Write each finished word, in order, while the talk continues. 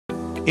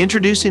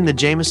Introducing the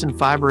Jameson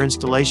Fiber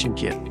Installation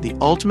Kit, the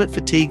ultimate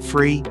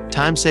fatigue-free,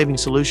 time-saving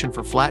solution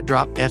for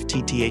flat-drop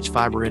FTTH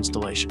fiber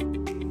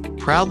installation.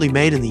 Proudly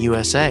made in the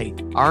USA,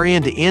 our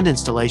end-to-end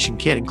installation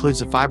kit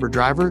includes the fiber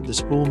driver, the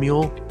spool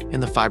mule,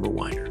 and the fiber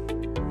winder.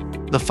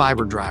 The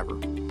fiber driver.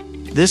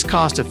 This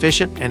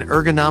cost-efficient and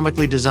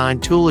ergonomically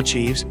designed tool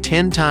achieves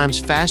 10 times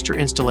faster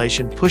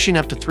installation, pushing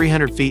up to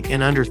 300 feet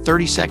in under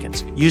 30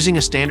 seconds using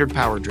a standard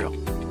power drill.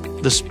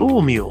 The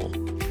spool mule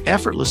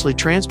effortlessly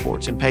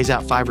transports and pays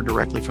out fiber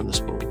directly from the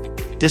spool,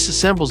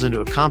 disassembles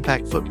into a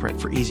compact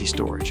footprint for easy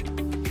storage.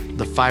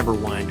 The fiber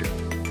winder.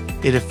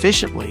 It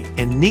efficiently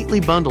and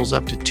neatly bundles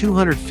up to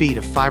 200 feet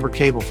of fiber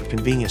cable for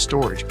convenient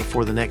storage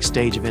before the next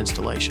stage of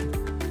installation.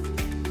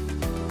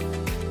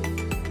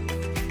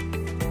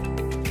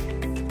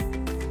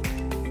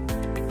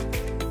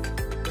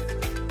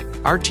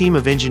 Our team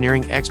of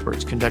engineering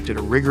experts conducted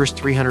a rigorous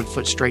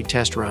 300-foot straight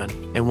test run,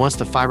 and once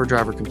the fiber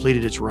driver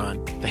completed its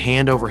run, the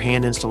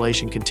hand-over-hand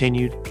installation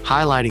continued,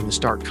 highlighting the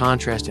stark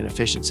contrast in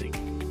efficiency.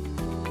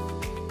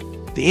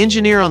 The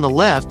engineer on the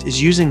left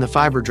is using the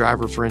fiber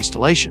driver for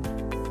installation,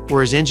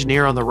 whereas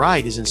engineer on the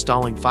right is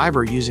installing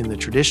fiber using the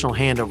traditional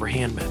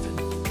hand-over-hand method.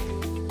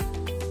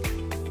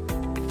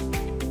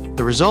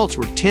 The results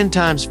were 10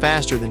 times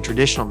faster than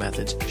traditional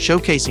methods,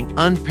 showcasing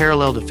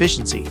unparalleled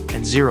efficiency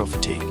and zero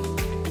fatigue.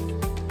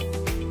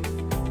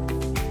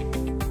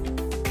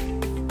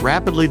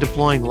 Rapidly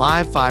deploying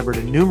live fiber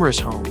to numerous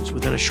homes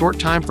within a short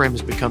time frame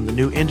has become the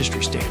new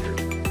industry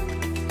standard.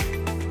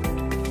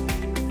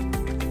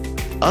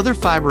 Other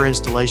fiber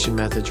installation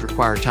methods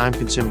require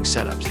time-consuming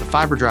setups. The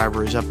fiber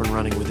driver is up and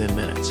running within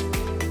minutes.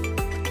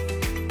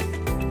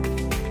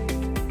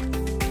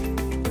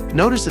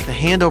 Notice that the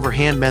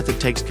hand-over-hand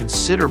method takes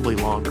considerably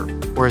longer,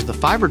 whereas the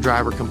fiber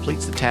driver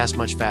completes the task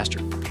much faster.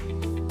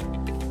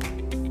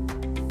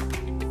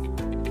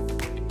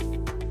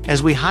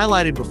 As we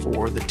highlighted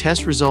before, the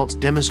test results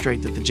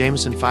demonstrate that the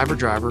Jameson Fiber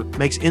Driver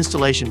makes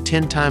installation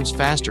 10 times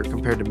faster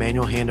compared to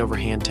manual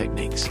hand-over-hand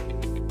techniques.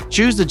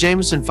 Choose the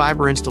Jameson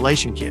Fiber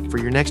Installation Kit for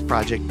your next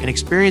project and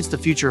experience the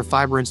future of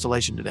fiber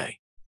installation today.